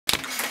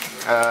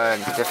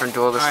Different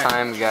duel this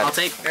time. We got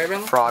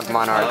Frog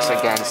Monarchs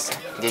against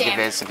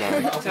Gigavise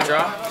again.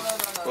 Draw.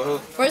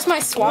 Where's my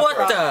swap?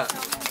 What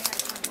the?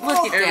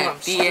 Look at that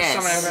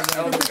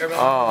BS.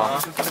 Oh.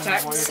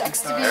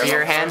 Sucks to See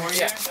your hand?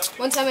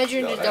 One time I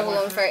drew a double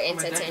on for and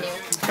titanium.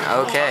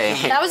 Okay.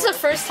 That was the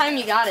first time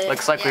you got it.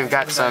 Looks like we've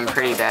got some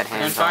pretty bad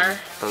hands on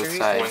both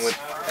sides.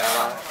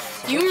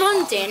 Do you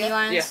run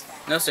dandelions? Yeah.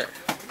 No, sir.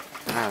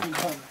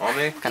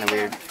 Kind of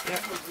weird.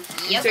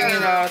 Yep.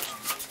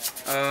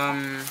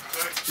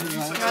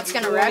 That's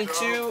gonna wreck.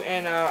 22,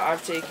 and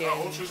I've taken.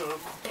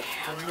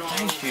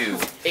 Thank you.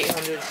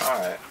 800.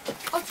 Alright.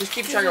 Just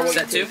keep track of what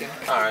you're taking.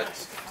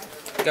 Alright.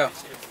 Go.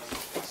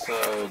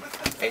 So,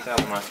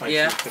 8,000 minus 22.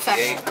 Yeah.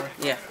 58.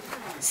 Yeah.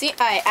 See,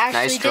 I actually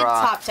Nice did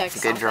draw. top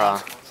text. Good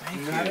draw.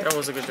 That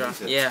was a good draw.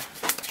 Yeah.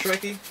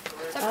 Tricky.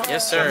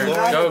 Yes, sir.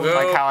 Go, go.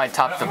 Like how I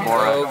topped the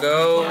Bora. Go,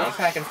 go. I'm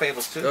packing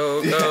fables too.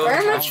 Go, go. Where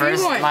are my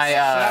true ones?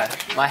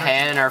 My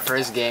hand in our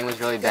first game was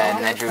really bad,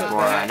 and I drew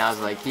Bora, and I was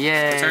like,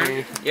 yay.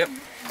 Turn. Yep.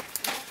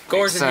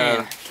 Gores in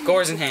hand.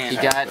 Gores in hand.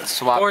 He got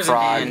swap Gores in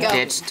frog, hand.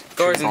 ditched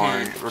Gores in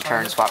Treeborn, hand.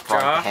 return swap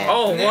frog Draw. to hand.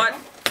 Oh, what?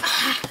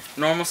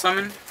 Normal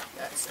summon.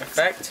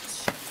 Effect.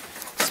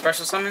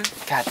 Special summon.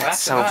 God, that's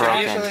so broken.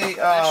 Actually,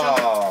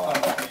 oh.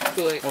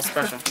 Well,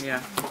 special.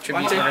 Yeah.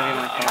 Tribute, whatever you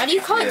want to call Why it. do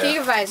you call it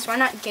Gigavise? Why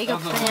not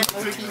Gigaplant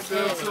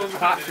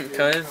OTK?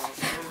 Because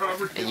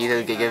You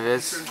did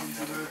Gigavise?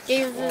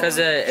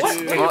 it's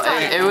Well,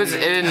 it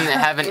didn't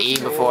have an E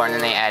before, and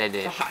then they added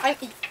it.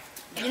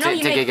 You know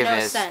you to make no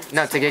Gigavise. sense.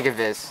 No, to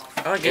Gigavise.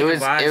 I like It was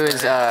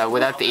Gigavise.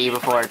 without the E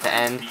before at the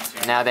end.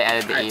 Now they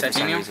added the E for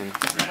some Titanium. reason.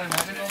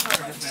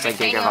 It's like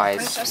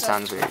Gigavise. It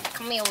sounds weird.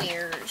 Come here,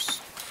 weirds.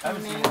 I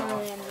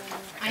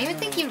don't even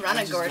think you run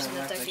a Gores in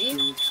the deck, do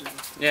you?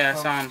 Yeah, I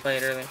saw him play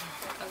it earlier.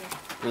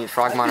 I mean,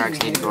 Frog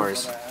Monarchs need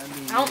Gores. I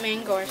don't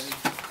main Gores.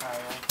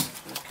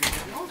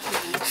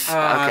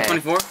 Okay.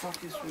 24?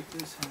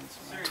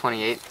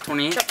 28.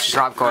 28?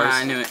 Drop Gores.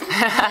 I knew it.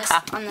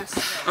 On this.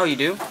 Oh, you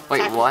do?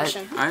 Wait, Attack what?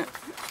 position. Alright.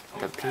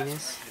 The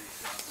penis?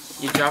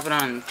 You drop it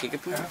on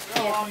Gigapoo?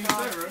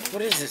 Yeah.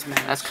 What is this, man?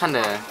 That's kind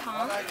of...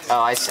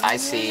 Oh, I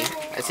see.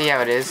 I see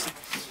how it is.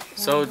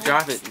 So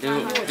drop it.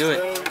 Do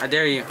it. I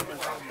dare you.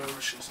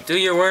 Do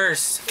your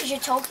worst. Here's your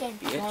token.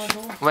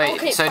 Bitch. Wait,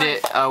 Okay, so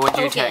fine. what'd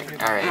you Okay. take?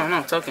 No, Alright.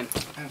 no, token.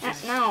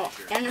 No.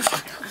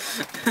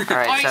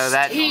 Alright, so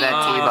that tea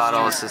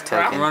bottle is his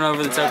token. Run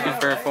over the token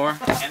for a 4.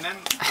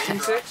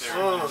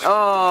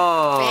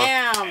 Oh!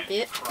 Bam,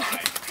 bitch.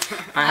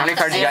 How many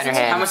cards you got in your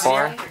hand? How much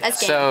 4? That's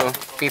game. So,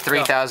 be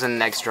 3,000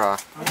 next draw.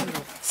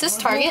 Is this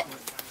target?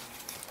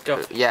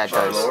 Go. Yeah, it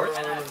does.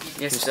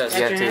 Yes, it does.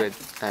 You have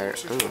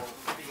to... ooh.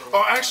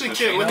 Oh, actually,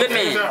 kid, let me Good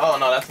man. Oh,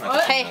 no, that's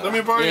not. Hey. Let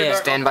me borrow Yeah. your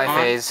Standby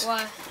phase.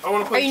 What? I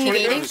want to Are play you 20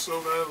 negating? games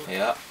so bad.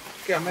 Yeah.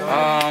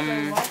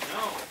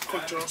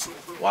 Quick draw so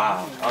quick.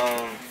 Wow.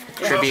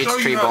 Tributes I'll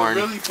show you how to Treeborn.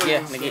 really play Yeah,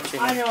 this. negate you.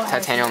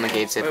 Titanium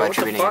negates it by what the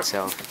tributing fuck?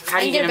 itself. How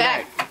do you get him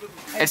back?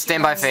 It's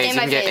standby phase. You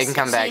Standby can phase.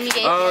 come So back. you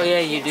negate- Oh, yeah,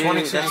 you do.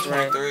 22, That's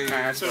right. 23. Alright,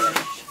 that's better.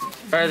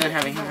 Better than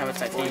having him have a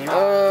titanium.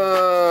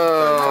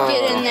 Oh!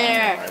 Get in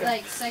there.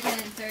 Like second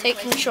and third. Take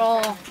control.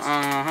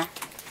 Uh-huh.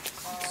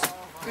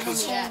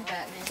 It's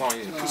on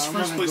you. This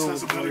first place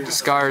has a better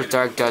Scars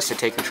Dark Dust to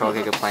take control of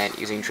Gigaplant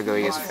using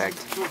Trigoya's effect.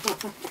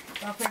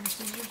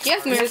 Do you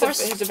have Mirror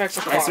Force? His effects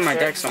are in my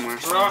deck somewhere.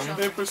 rock,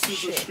 paper,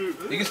 scissors, shoot.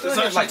 You can still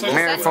get like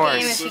Mirror Game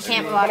Force. if you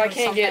can't block But I or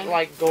can't get something.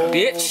 like gold.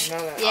 Bitch. None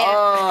of that.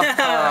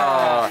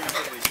 Yeah.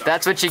 Oh,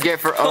 that's what you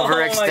get for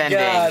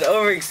overextending.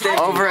 Overextending.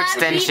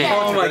 Overextension.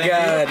 Oh my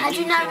god. I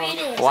do not read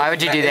it. Why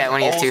would you do that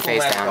when he has 2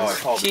 face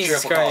downs?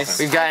 Jesus Christ.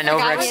 We've got an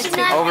I saw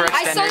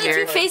overextender the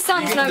here. 2 face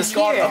downs when I was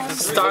here. Look at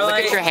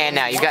Starlight. your hand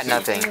now. You've got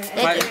nothing.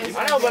 My,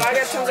 I know, but I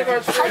got tons of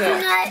cards for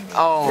that.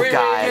 Oh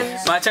god.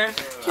 my turn.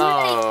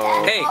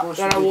 Oh. Hey,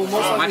 That I will most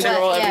My likely turn?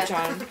 draw Yeah. every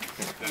time.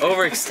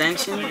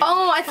 overextension.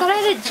 Oh, I thought I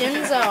had a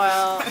Jinzo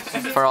out.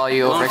 For all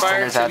you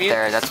Bonfire overextenders out tribute.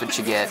 there, that's what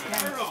you get.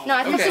 No,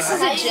 I thought this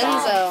is a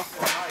Jinzo.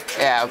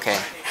 Yeah, okay.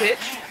 Pitch.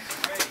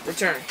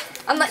 Return.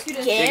 I'm like,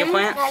 game?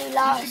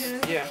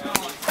 Gigaplant. Yeah.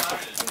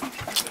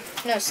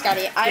 No,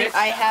 Scotty,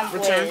 I have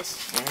Return.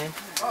 ways.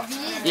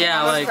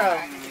 Yeah, like. Pro.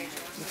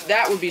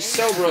 That would be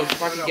so broke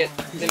if I could get.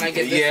 Then I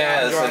get this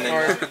Yes, out, draw and a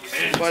then- card.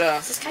 But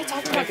This guy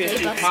talking about Maybe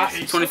play it's hot.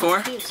 buffs.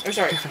 24. I'm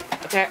sorry.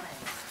 Attack.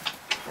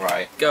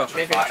 Right. Go.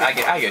 Maybe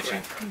I get you.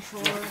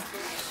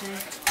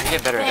 You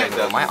get better at it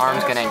though. My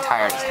arm's getting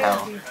tired as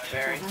hell.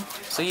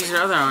 So use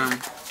your other arm.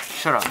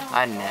 Shut up.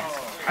 I didn't ask.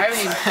 I haven't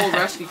even pulled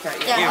rescue cat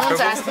yet. Yeah, no one's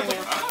purple. asking you.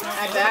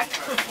 I back?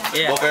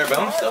 Yeah. Both air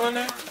bones still in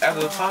there? After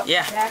the top?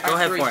 Yeah. Go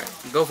ahead for it.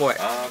 Go for it.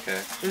 Oh, okay.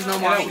 There's no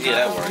Yeah, more.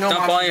 that works. No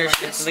Dump more. all your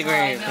shit to the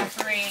grave.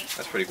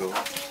 That's pretty cool.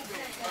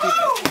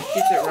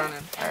 Keeps it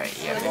running. Alright,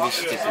 yeah, maybe we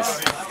should get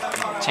this.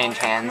 Change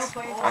hands.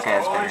 Okay,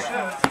 that's better.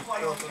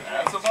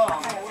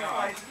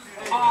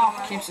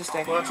 Keeps it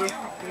stacking.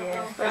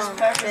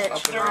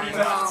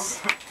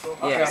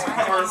 Yeah.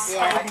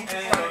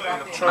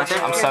 My turn.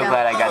 I'm so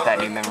glad I got that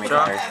new memory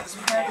card.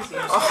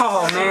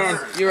 Oh man.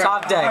 You're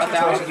Top deck.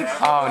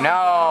 Oh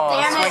no!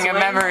 Damn it. Swing of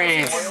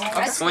memories.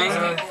 Swing.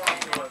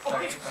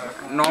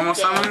 Normal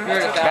summon.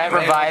 That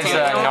revives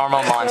a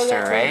normal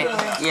monster, right?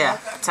 Yeah.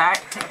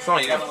 Attack.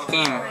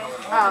 Game.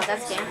 Oh,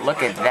 that's game.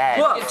 Look at that.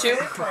 Get 2.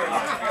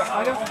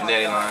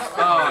 Daddy line.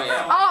 Oh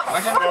yeah. Oh,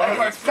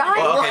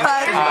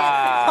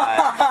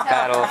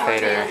 Battle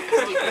Fader.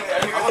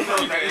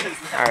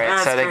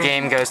 Alright, so the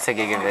game goes to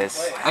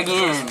Gigavise.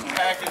 Again.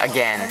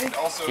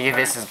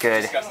 Gigavise is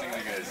good.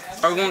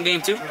 Are we going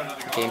game 2?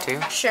 Game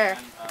 2? Sure.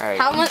 Alright.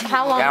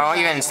 How long? Yeah, I won't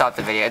even stop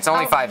the video. It's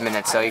only 5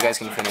 minutes, so you guys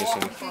can finish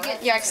it.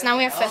 Yeah, because now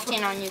we have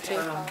 15 on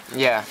YouTube.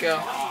 Yeah. Go.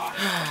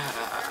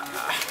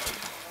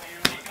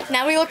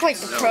 Now we look like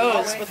the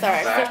pros with our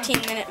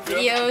 15-minute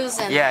videos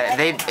and. Yeah,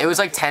 it was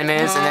like 10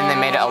 minutes and then they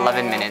made it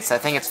 11 minutes. I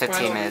think it's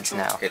 15 minutes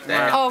now. Hit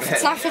that. Oh, if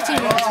it's not 15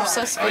 minutes, I'm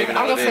so screwed. even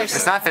know I'll go what it is. It's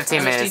first. not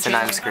 15 minutes and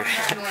I'm screwed.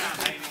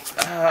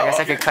 I guess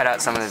I could cut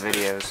out some of the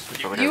videos.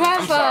 You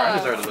have I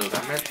deserve to lose.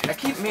 I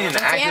keep meaning to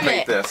damn activate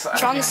it. this.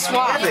 It's on the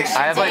swap. I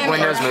have like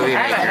Windows Movie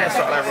Maker.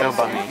 So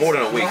bummy. More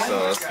than a week,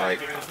 so it's like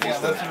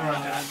used to.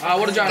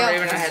 What a John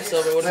Raven. I had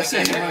silver. What a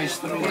sync.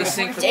 What a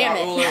sync for Damn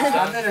the it. ruler.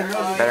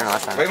 Better than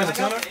last time. Raven's a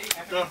tuner?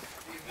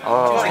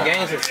 Oh. What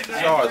games with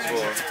stars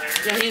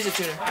for? Yeah, he's a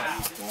tuner.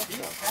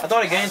 I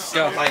thought it gained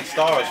like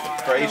stars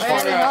for each Where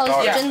one. the hell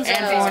is Yeah, Jinzo?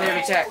 and 400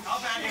 attack.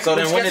 So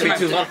then wouldn't it be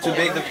too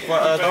big for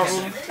Dark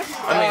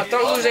Ruler?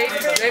 Throw lose 8.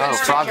 Oh,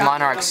 Frog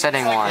Monarchs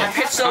setting 1.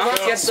 Pitch silver.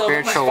 Get silver.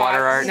 Spiritual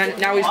Water Art.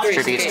 Now he's 3.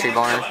 Tributes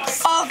Treeborn.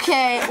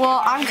 Okay,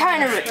 well, I'm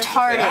kind of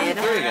retarded.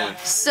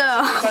 So.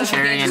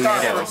 Cherry and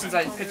Nato. Since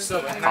I pitched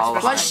silver. All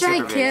What should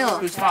I kill?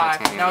 Who's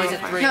 5? Now he's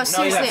at 3. No,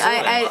 seriously,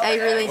 I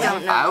really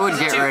don't know. I would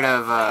get rid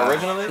of,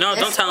 Originally? No,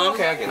 don't tell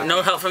him.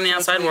 No help from the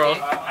outside world.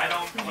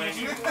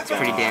 it's a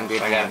pretty damn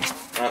good hand.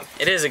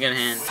 It is a good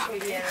hand.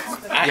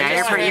 Yeah,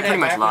 you pretty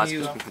much lost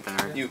with the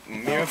nerd. You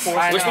mirror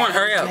force. Which one?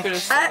 Hurry up.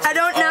 I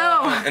don't know.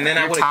 And then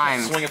I would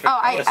time. have swinging for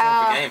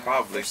the game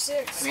probably.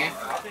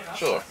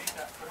 Sure.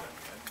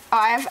 Oh,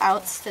 I have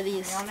outs to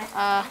these.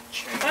 I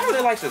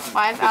really like this.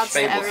 I have this outs to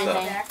Fable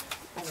everything.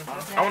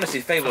 stuff. I want to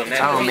see Fable and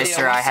that. Oh,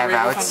 Mr. I have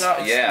outs.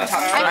 Yeah.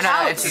 Oh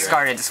no, it's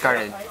discarded. It's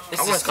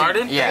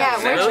discarded? Yeah.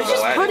 Yeah, where'd you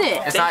just put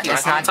it? It's not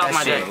Top of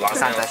my that shit. deck. It's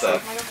not that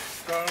shit.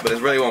 But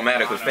it really won't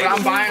matter because Fable.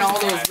 I'm buying all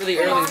those really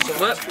early. So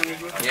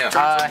What?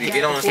 Yeah. You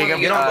get on.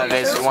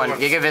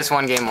 Gigavise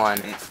 1, game 1.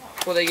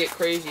 before they get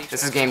crazy.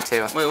 This is game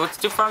 2. Wait, what's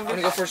the Frog I'm do?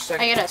 gonna go first,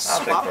 second. I get a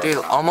swap. Dude,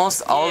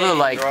 almost all the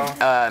like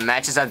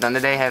matches I've done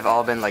today have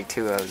all been like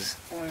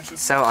 2-0s.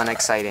 So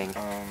unexciting.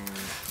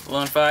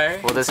 Lone Fire.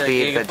 Will this It's a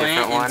be the Giga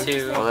different Plant one?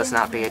 into- Will this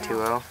not be a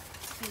 2-0?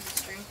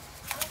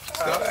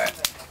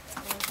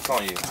 It's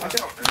on you.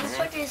 This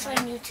one is on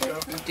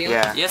YouTube.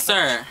 Yeah. Yes,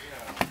 sir.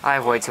 I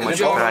have way too much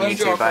to put on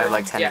YouTube. I have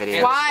like 10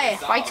 videos. Why?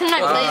 Why couldn't I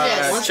play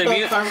this?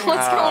 Tribute.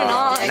 What's going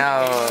on?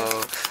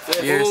 No.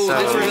 You're Ooh,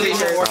 this really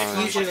so hurts. wrong.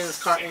 Fusion in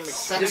this card name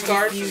is This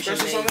card,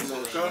 special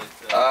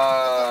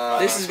summon?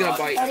 This is gonna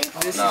bite.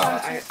 This is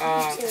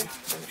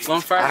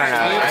Lone Fire. I don't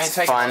know. It's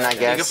fun, I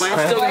guess. Giga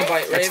Plant. still gonna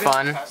bite. It's Raven.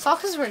 fun. It's all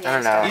because we're I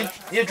don't know.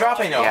 You're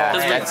dropping your Yeah,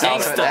 whole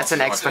hand. that's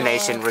an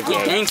explanation. We're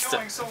gay. Gangsta.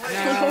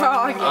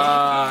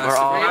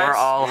 We're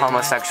all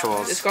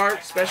homosexuals.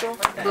 Discard, special,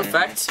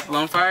 Perfect.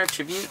 Lone Fire.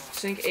 Tribute.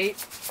 sink 8.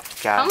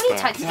 How God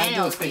many damn.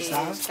 Titanos do you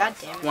use? God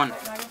damn it. 1.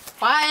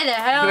 Why the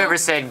hell? Whoever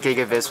said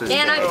Gigavise was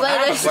Can I gay? play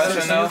this?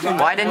 Question though?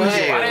 Why didn't you?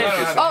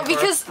 Oh,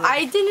 because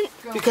I didn't.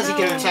 Because he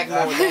can attack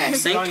more with that.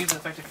 Sink.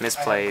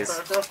 Misplays.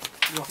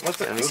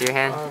 Let me see your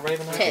hand.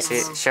 Tits.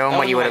 See, show him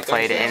what you would have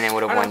played and it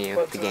would have won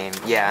you the game.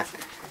 Yeah.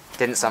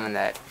 Didn't summon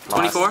that.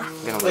 Lost. 24?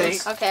 Gonna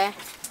lose. Okay.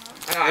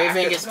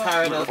 Raven gets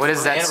powered up. What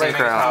is that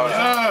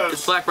synchro?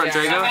 It's Black Red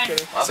Drago.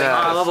 It's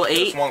Level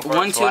 8. 1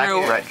 Black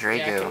tuner. Red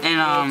Drago.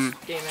 And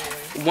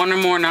one or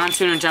more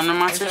non-tuner Gemini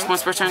monsters.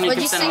 Once per turn, you What'd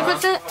can you send sync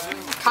with it?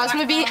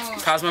 Cosmo Beat?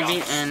 Cosmo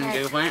Beat and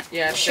Giga Plant.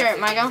 Yeah, Sure,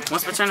 my go.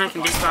 Once per turn, I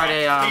can discard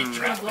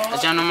a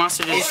Gemini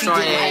monster to destroy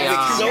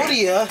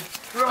Exodia.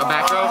 a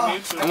back row.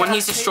 And when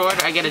he's destroyed,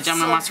 I get a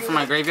Gemini monster from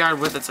my graveyard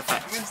with its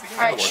effect.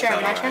 Alright, sure,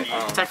 my turn.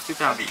 Attack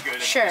 2000.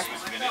 Sure.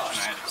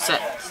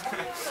 Set.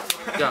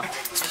 Go.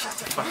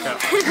 Fuck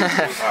up.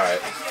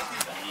 Alright.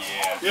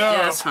 Yeah,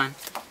 that's fine.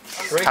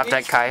 Top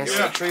deck Kai's.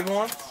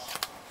 Treeborn?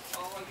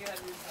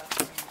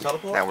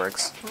 Teleport? That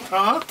works.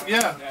 Huh?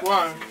 Yeah.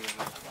 Why?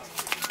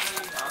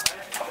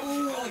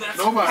 Why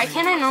Nobody.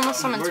 can't I normal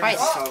summon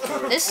twice?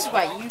 This is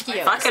why Yu-Gi-Oh!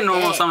 If I can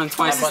normal summon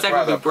twice, this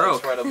deck would be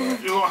broke.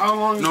 Yo, how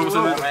long is Normal the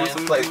road? summon.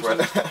 Man, place,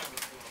 brother.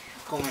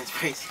 Coleman's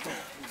crazy.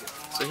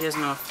 So he has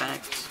no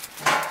effect.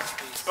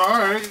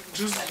 Alright,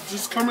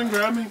 just come and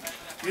grab me.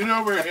 You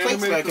know where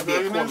plate's animated could be a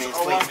poor pavilion is? man's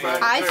I'll walk plate,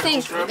 back I there. think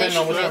Just grab they me.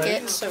 should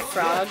make it so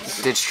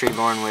frogs. Ditch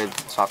Treeborn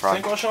with Swap Frog.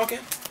 Synchro shocking?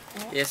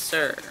 Yes,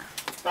 sir.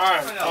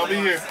 Alright, I'll be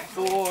here.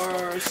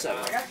 4, 7.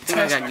 I think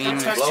I got game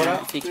next turn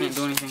if he can't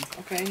do anything.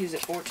 Okay, he's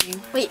at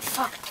 14. Wait,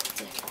 fuck.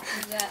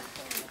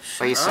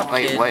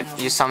 Wait, what?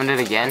 You summoned it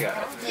again?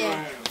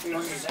 Yeah.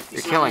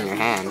 You're killing your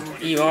hand.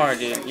 You are,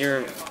 dude.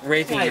 You're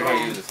raping your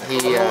hand. He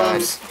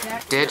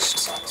ditched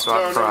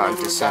Swap Frog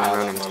to send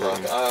Ronin Toad.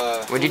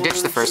 What'd you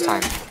ditch the first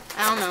time?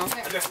 I don't know.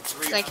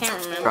 'Cause I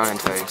can't remember. Ronin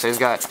Toad. So he's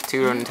got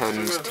 2 Ronin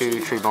Totems, 2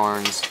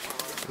 Treeborns,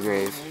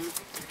 Grave.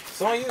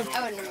 It's on you. I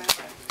wouldn't remember.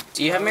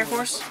 Do you have Mirror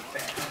Force?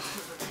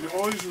 You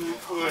always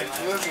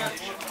like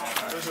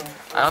listen.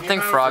 I don't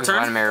think frogs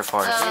run Mirror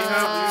Force.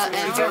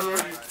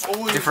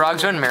 Do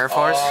frogs run Mirror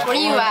Force? What are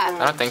you at?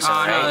 I don't think so,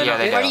 right? Yeah,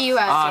 they do. What are you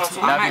at?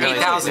 I'm at really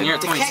 8,000. You're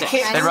at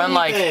 26. They run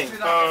like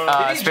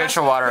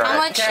spiritual water. How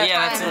much?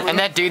 Yeah, that's it. And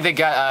that dude that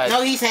got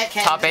No, he's had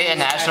cat. top 8 at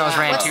Nationals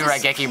ran What's 2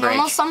 this? Raigeki Normal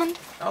breaks. summon?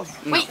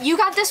 Wait, you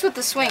got this with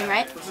the swing,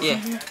 right? Yeah.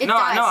 It No,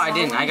 dies. no, I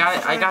didn't. I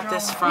got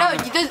this from. No,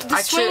 the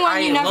swing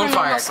one you never lone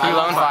normal fire. He summon.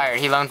 lone fired.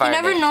 He lone You fired.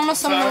 never it. normal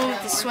summon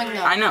with the swing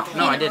though. I know.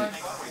 No, I didn't.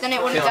 Then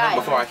it wouldn't Kill him die.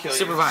 before I kill you.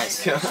 Supervise.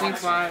 Swing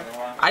 5.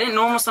 I didn't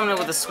normal summon it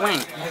with a swing.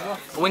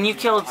 When you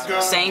killed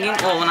Sangan,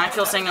 well, when I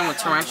killed Sangan with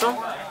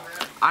Torrential,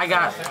 I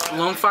got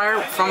Lone Fire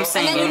from And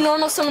then you Sangan.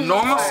 normal summon.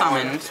 Normal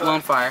summoned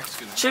Lone Fire,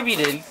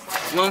 tributed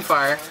Lone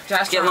Fire,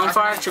 get Lone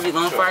Fire, tribute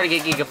Lone Fire to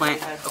get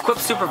Gigaplant, equip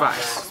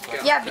Supervise.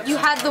 Yeah, but you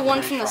had the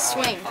one from the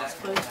swing.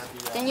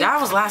 Then you.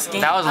 That was last game.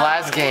 That was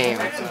last game.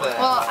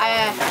 Well,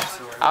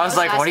 I was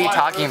like, what are you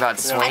talking about, I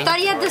swing? thought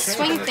he had the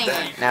swing thing.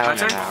 No,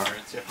 no, no.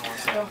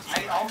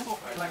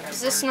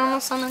 Is this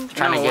normal summon?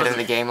 Trying to get into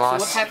the game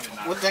What loss. type?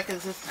 What deck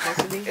is this supposed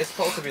to be? It's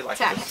supposed to be like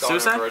Attack. a starter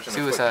Suicide? version of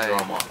Suicide. Quick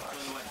Draw Monarch.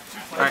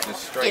 Alright.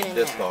 Just straight Get in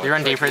there. discard. You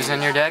run deepers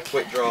in your deck?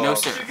 Quick draw. No,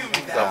 sir.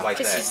 Stuff like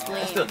This that. is lame.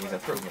 It still needs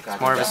improvement.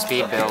 More of a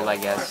speed build, I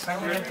guess.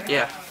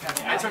 Yeah.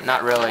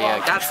 Not really a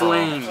That's control.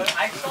 lame. Go,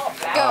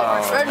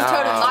 Oh, Rodent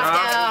Totem, no.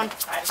 lockdown.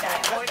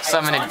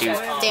 Summon a dude.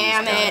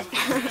 Damn it.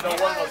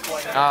 Normal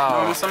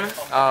Oh, summon?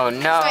 oh I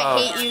no.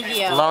 hate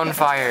Yu-Gi-Oh. Lone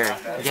Fire.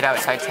 Get out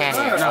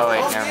Titanium. Oh wait,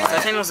 never mind.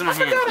 Titanium was in my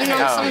hand. You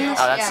normal summon Oh, this?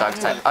 that Yeah.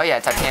 sucks. Oh yeah,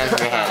 Titanium's in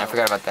your hand. I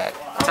forgot about that.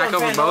 Attack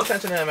over both.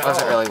 Attention to him at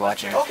Wasn't all. really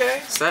watching.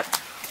 Okay. Set.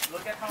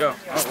 Go.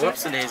 Oh,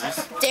 whoops, the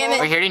daisies. Damn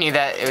We it. already knew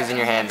that it was in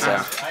your hand, so.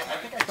 Alright.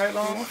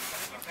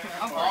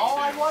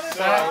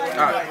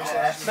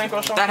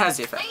 That has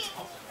the effect.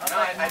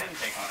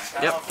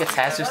 Yep.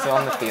 Catastrophe's still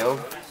on the field.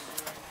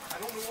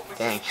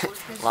 Dang,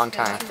 long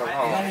time.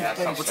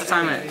 What's the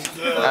time it is?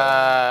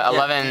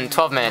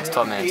 12 minutes,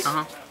 12 minutes.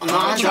 Uh-huh.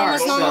 Non-dark.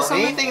 normal So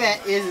summon? anything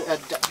that is a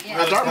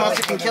dark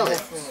monster can kill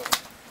it.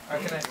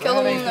 Kill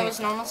the one that was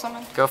normal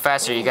summon. Go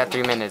faster, you got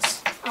 3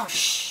 minutes. Oh,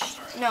 shh.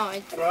 No,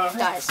 it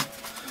dies.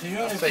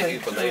 Say you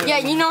believe. Yeah,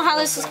 you know how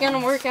this is gonna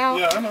work out?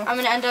 Yeah, I know. I'm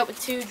gonna end up with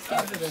 2.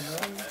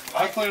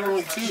 I played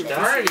only 2.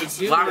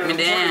 Lock me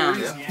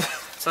down.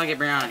 So I get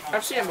Brianna.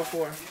 I've seen him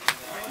before.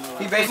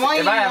 He As basically, long as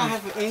if you I don't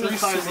have, have any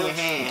cards in your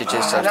hand. Did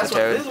you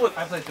substitute?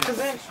 because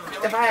then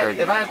if I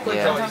have quick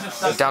Yeah,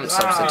 dump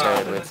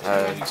substituted with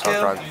Sword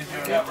Frog.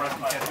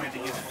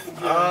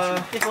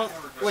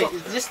 Wait,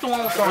 is this the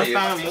one with the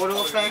unfound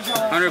immortal effect? Do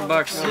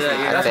 $100.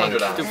 Yeah, I think.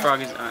 Two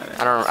froggies.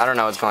 I don't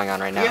know what's going on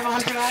right you have now.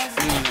 100 eyes?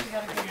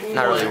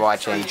 Not really Are you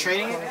watching.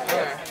 trading it?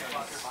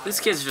 This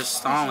kid's just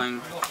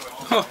stalling.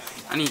 Oh,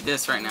 I need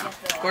this right now.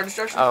 Core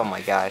destruction? Oh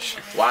my gosh,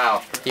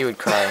 wow. he would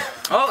cry.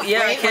 Oh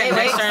yeah, I Wait, can.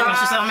 wait, Next wait, turn.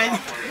 summon.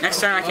 Next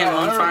turn I can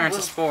Lone Fire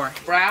into Spore.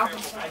 Brow?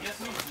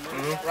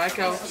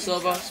 Ryko,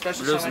 Silva,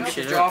 special Blew summon. some Get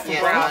the shit draw up. from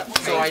Brow.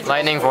 So I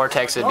Lightning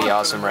Vortex would be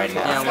awesome right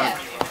Yeah, now. one.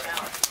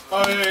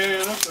 Oh,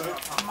 yeah, that's right.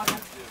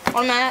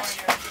 What am I at?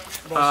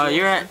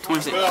 You're at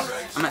 26.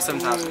 I'm at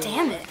 7,000.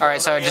 Damn it.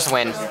 Alright, so just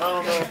win.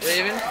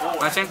 Raven.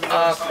 My turn?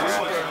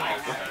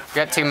 You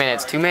got 2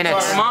 minutes. 2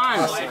 minutes. Come on,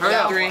 hurry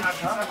up. 3.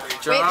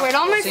 Wait, where'd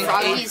all my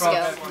froggies go?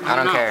 I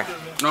don't care.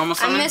 Normal I'm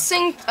summon.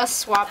 missing a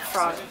swap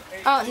frog.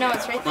 Oh, no,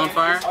 it's right Lone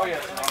there. Fire.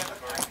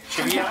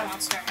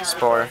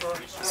 Spore.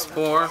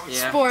 Spore.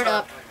 Yeah. Board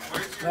up.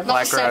 Level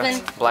Black 7.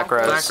 Rose. Black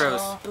Rose. Black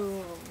Rose.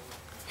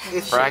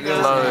 Black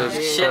Rose.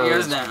 Shit,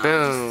 yours down.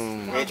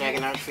 Boom. Red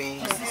Dragon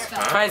Archfiend. If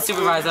I had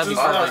supervised, that'd be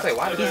I was about to perfect. say,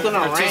 why did He's gonna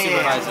Or two ram.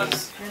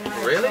 supervisors.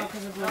 really?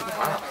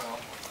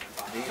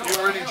 You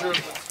already drew.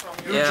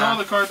 You Yeah. draw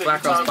the card that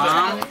Black you Rose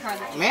timed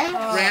bomb. Man?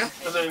 Ram.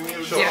 and then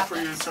you draw for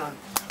your turn.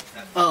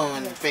 Oh,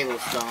 and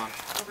Fable's gone.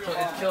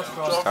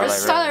 Where's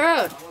Starlight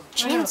Road?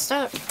 Chain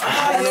Starlight. I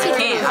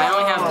can't. I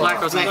only have Black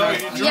Rose and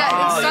Black Rose. Yeah,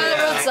 Starlight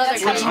Road's the other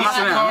I'm not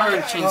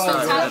gonna change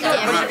Starlight. How I'm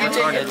not damn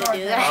it, retarded. to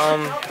do that.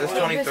 This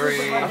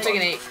 23. I'm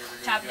taking 8.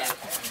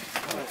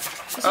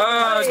 Go. Go?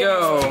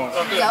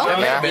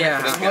 Yeah.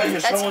 Yeah. That's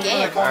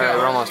game. Alright,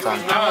 we're almost done.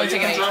 I'm only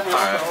taking 8.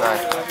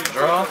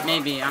 Draw.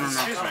 Maybe. I don't know.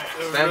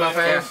 Stand by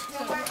fast.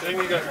 Then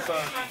you got your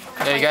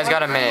 5. Yeah, you guys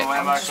got a minute.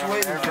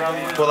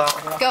 Pull out.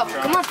 Go,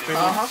 come on.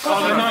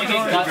 Oh, they're not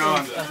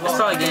done. It's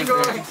probably game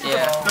for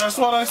yeah. That's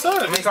what I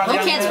said. You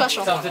can't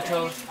special. Oh,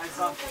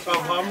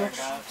 how much?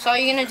 So all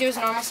you're gonna do is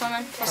normal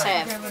summon? Plus I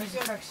have.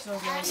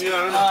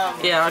 Yeah,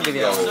 Yeah, I'll give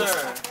you that.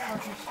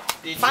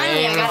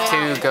 Finally, I Game got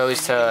it. 2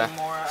 goes to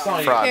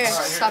Here, Frogs.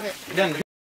 stop it.